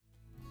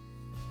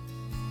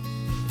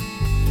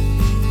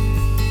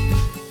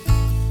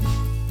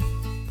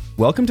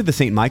Welcome to the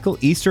St. Michael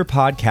Easter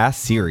Podcast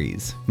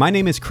Series. My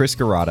name is Chris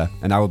Girata,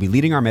 and I will be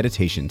leading our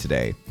meditation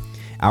today.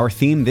 Our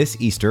theme this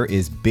Easter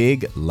is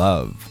Big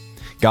Love.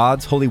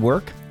 God's holy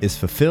work is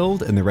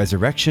fulfilled in the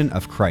resurrection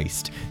of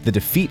Christ, the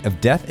defeat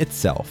of death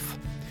itself.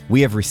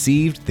 We have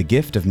received the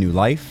gift of new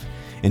life,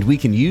 and we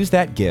can use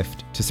that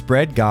gift to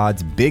spread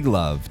God's big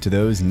love to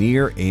those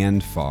near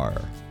and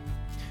far.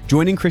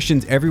 Joining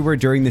Christians everywhere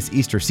during this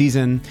Easter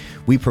season,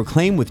 we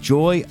proclaim with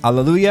joy,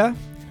 Alleluia!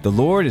 The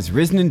Lord is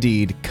risen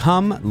indeed.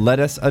 Come, let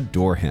us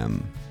adore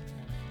him.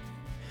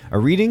 A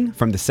reading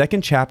from the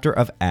second chapter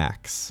of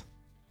Acts.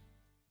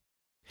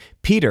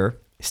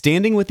 Peter,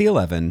 standing with the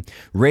 11,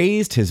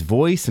 raised his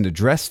voice and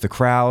addressed the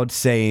crowd,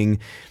 saying,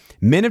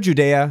 Men of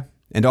Judea,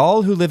 and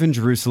all who live in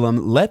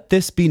Jerusalem, let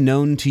this be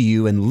known to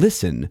you, and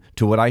listen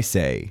to what I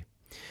say.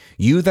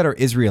 You that are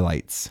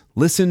Israelites,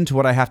 listen to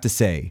what I have to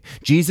say.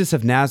 Jesus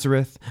of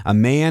Nazareth, a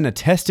man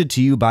attested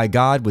to you by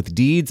God with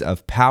deeds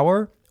of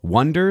power,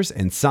 wonders,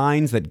 and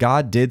signs that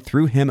God did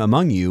through him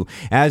among you,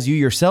 as you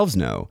yourselves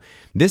know.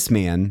 This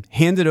man,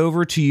 handed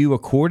over to you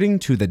according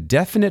to the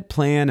definite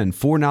plan and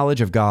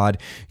foreknowledge of God,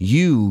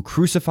 you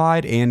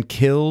crucified and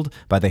killed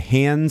by the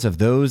hands of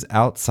those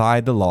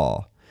outside the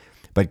law.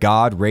 But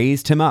God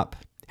raised him up,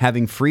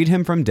 having freed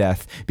him from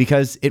death,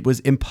 because it was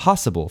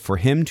impossible for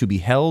him to be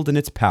held in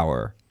its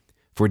power.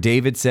 For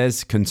David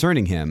says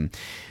concerning him,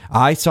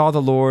 I saw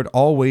the Lord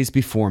always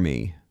before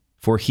me,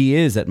 for he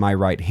is at my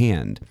right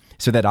hand,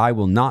 so that I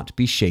will not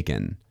be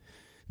shaken.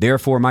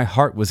 Therefore my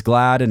heart was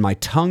glad and my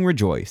tongue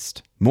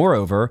rejoiced.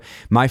 Moreover,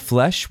 my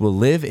flesh will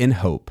live in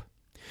hope.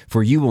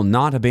 For you will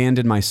not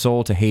abandon my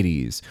soul to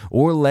Hades,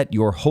 or let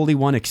your Holy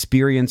One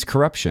experience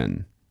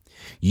corruption.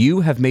 You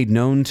have made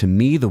known to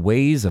me the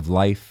ways of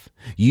life.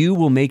 You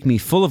will make me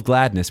full of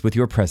gladness with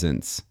your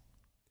presence.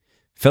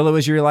 Fellow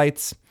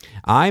Israelites,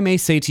 I may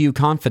say to you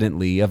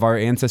confidently of our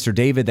ancestor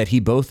David that he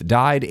both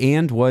died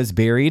and was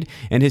buried,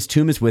 and his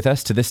tomb is with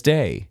us to this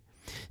day.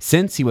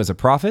 Since he was a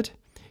prophet,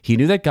 he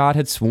knew that God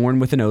had sworn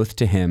with an oath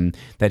to him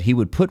that he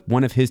would put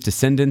one of his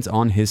descendants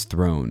on his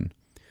throne.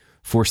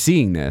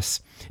 Foreseeing this,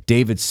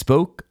 David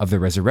spoke of the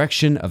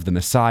resurrection of the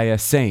Messiah,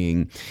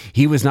 saying,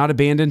 He was not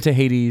abandoned to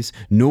Hades,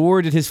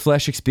 nor did his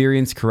flesh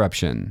experience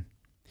corruption.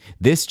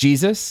 This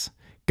Jesus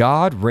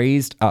God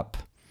raised up,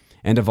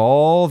 and of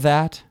all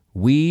that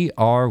we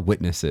are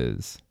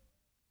witnesses.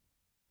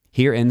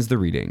 Here ends the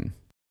reading.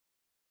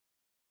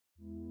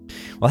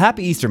 Well,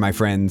 happy Easter, my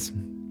friends.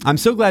 I'm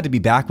so glad to be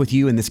back with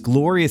you in this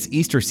glorious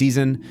Easter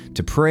season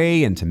to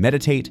pray and to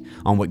meditate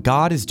on what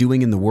God is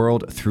doing in the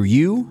world through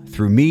you,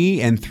 through me,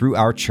 and through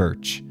our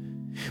church.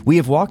 We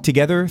have walked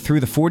together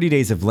through the 40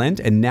 days of Lent,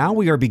 and now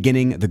we are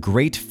beginning the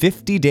great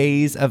 50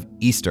 days of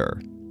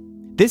Easter.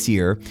 This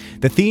year,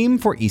 the theme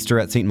for Easter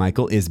at St.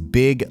 Michael is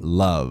Big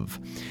Love.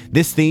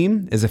 This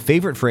theme is a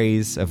favorite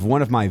phrase of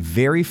one of my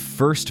very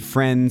first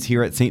friends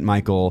here at St.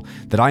 Michael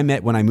that I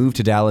met when I moved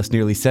to Dallas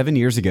nearly 7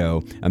 years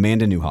ago,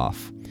 Amanda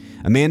Newhoff.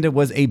 Amanda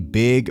was a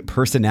big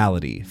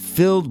personality,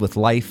 filled with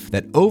life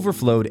that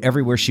overflowed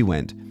everywhere she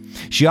went.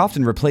 She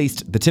often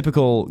replaced the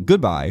typical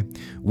goodbye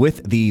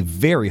with the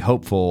very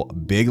hopeful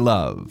big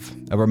love,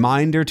 a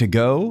reminder to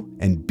go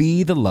and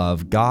be the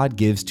love God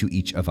gives to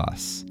each of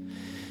us.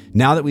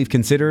 Now that we've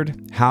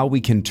considered how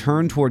we can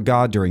turn toward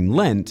God during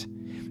Lent,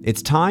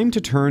 it's time to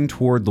turn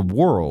toward the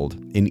world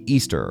in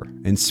Easter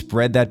and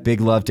spread that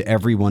big love to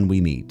everyone we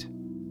meet.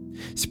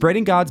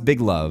 Spreading God's big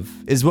love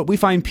is what we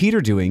find Peter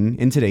doing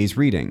in today's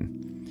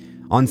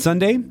reading. On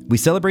Sunday, we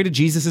celebrated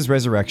Jesus'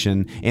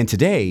 resurrection, and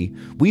today,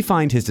 we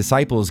find his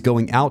disciples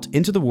going out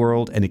into the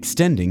world and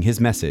extending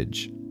his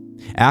message.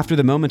 After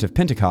the moment of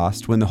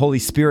Pentecost, when the Holy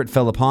Spirit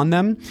fell upon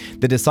them,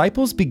 the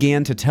disciples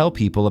began to tell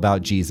people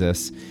about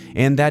Jesus,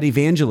 and that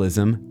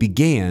evangelism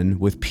began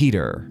with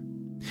Peter.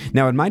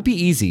 Now, it might be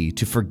easy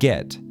to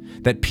forget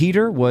that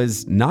Peter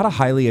was not a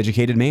highly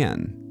educated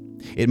man.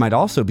 It might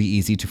also be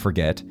easy to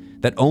forget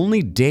that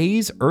only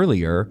days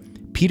earlier,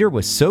 Peter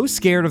was so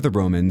scared of the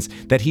Romans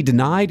that he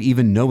denied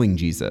even knowing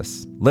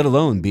Jesus, let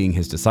alone being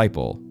his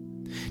disciple.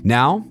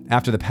 Now,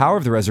 after the power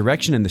of the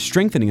resurrection and the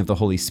strengthening of the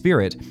Holy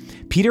Spirit,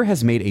 Peter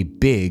has made a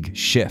big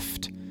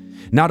shift.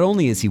 Not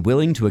only is he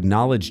willing to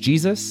acknowledge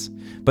Jesus,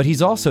 but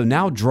he's also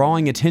now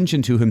drawing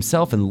attention to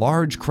himself in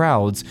large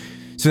crowds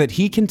so that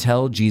he can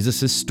tell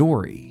Jesus'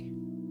 story.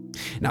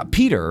 Now,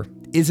 Peter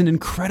is an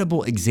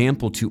incredible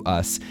example to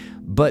us,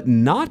 but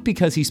not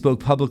because he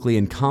spoke publicly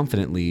and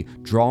confidently,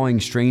 drawing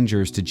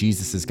strangers to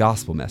Jesus'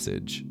 gospel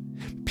message.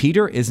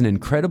 Peter is an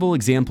incredible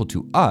example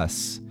to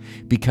us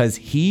because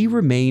he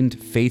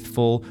remained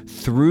faithful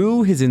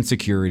through his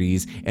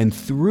insecurities and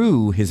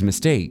through his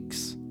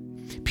mistakes.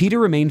 Peter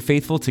remained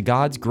faithful to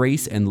God's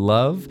grace and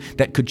love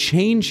that could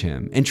change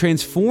him and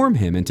transform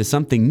him into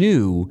something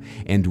new,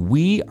 and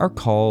we are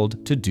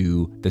called to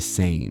do the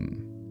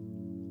same.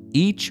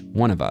 Each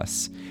one of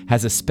us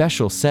has a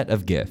special set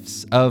of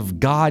gifts, of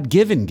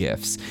God-given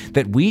gifts,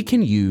 that we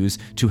can use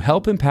to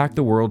help impact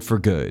the world for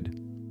good.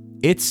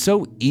 It's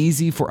so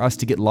easy for us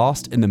to get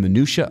lost in the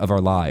minutia of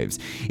our lives.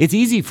 It's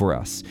easy for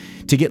us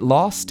to get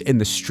lost in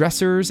the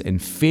stressors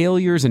and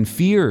failures and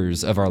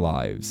fears of our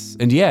lives.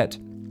 And yet,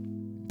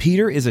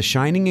 Peter is a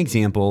shining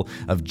example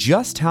of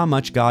just how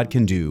much God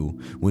can do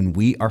when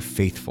we are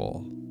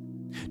faithful.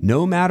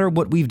 No matter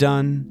what we've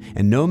done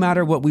and no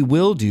matter what we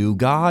will do,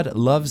 God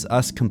loves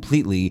us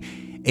completely,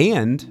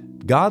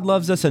 and God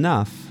loves us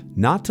enough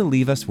not to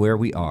leave us where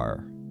we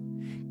are.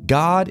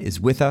 God is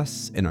with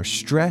us in our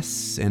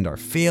stress and our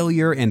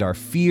failure and our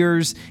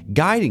fears,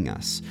 guiding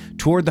us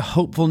toward the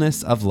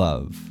hopefulness of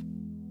love.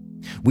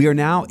 We are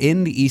now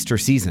in the Easter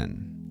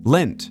season.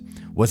 Lent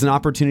was an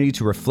opportunity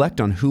to reflect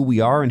on who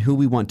we are and who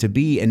we want to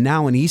be, and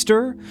now in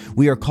Easter,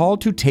 we are called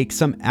to take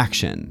some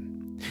action.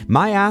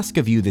 My ask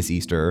of you this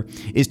Easter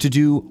is to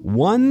do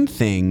one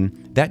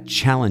thing that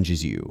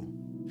challenges you.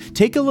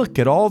 Take a look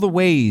at all the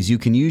ways you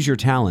can use your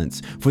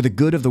talents for the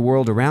good of the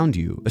world around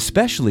you,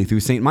 especially through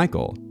St.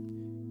 Michael.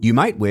 You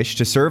might wish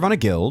to serve on a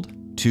guild,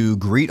 to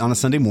greet on a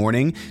Sunday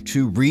morning,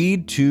 to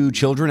read to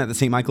children at the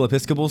St. Michael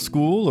Episcopal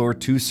School, or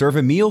to serve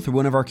a meal through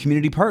one of our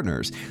community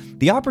partners.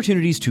 The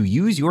opportunities to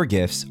use your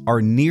gifts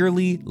are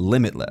nearly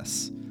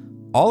limitless.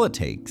 All it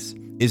takes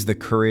is the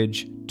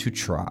courage to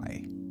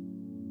try.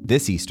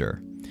 This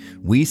Easter,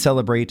 we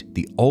celebrate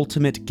the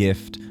ultimate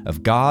gift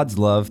of God's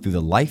love through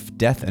the life,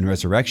 death, and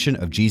resurrection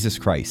of Jesus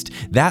Christ.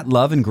 That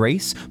love and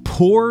grace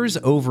pours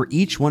over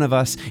each one of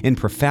us in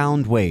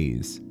profound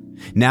ways.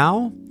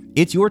 Now,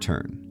 it's your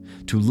turn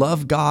to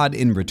love God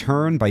in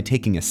return by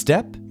taking a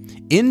step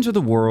into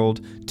the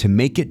world to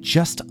make it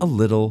just a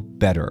little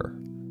better.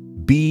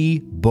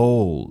 Be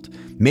bold,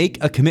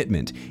 make a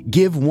commitment,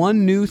 give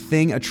one new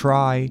thing a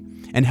try,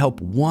 and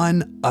help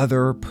one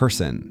other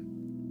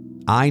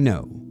person. I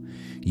know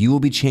you will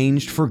be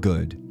changed for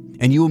good,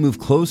 and you will move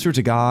closer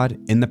to God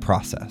in the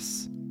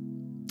process.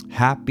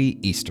 Happy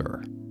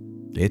Easter.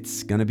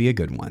 It's going to be a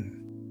good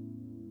one.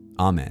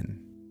 Amen.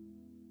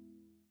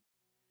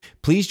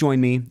 Please join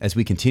me as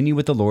we continue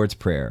with the Lord's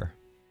Prayer.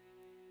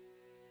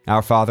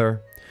 Our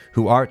Father,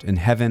 who art in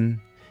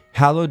heaven,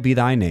 hallowed be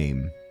thy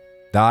name.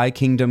 Thy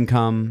kingdom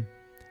come,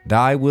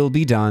 thy will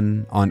be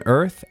done on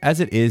earth as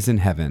it is in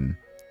heaven.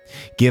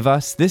 Give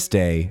us this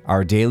day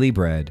our daily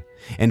bread,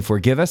 and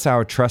forgive us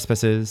our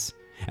trespasses,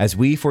 as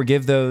we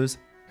forgive those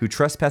who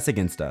trespass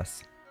against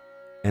us.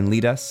 And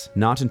lead us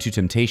not into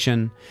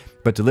temptation,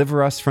 but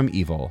deliver us from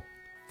evil.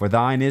 For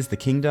thine is the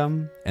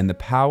kingdom, and the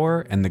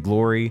power, and the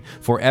glory,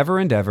 forever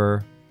and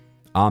ever.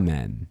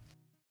 Amen.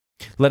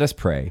 Let us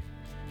pray.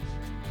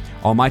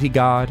 Almighty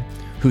God,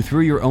 who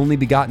through your only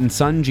begotten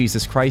Son,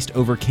 Jesus Christ,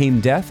 overcame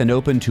death and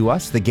opened to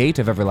us the gate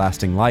of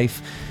everlasting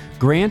life,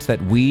 grant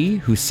that we,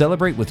 who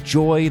celebrate with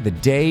joy the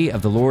day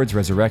of the Lord's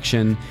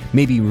resurrection,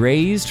 may be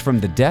raised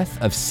from the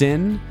death of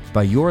sin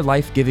by your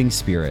life-giving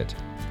Spirit.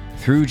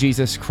 Through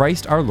Jesus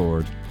Christ our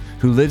Lord,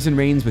 who lives and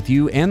reigns with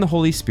you and the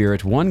Holy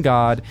Spirit, one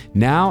God,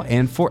 now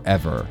and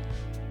forever.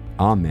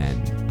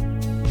 Amen.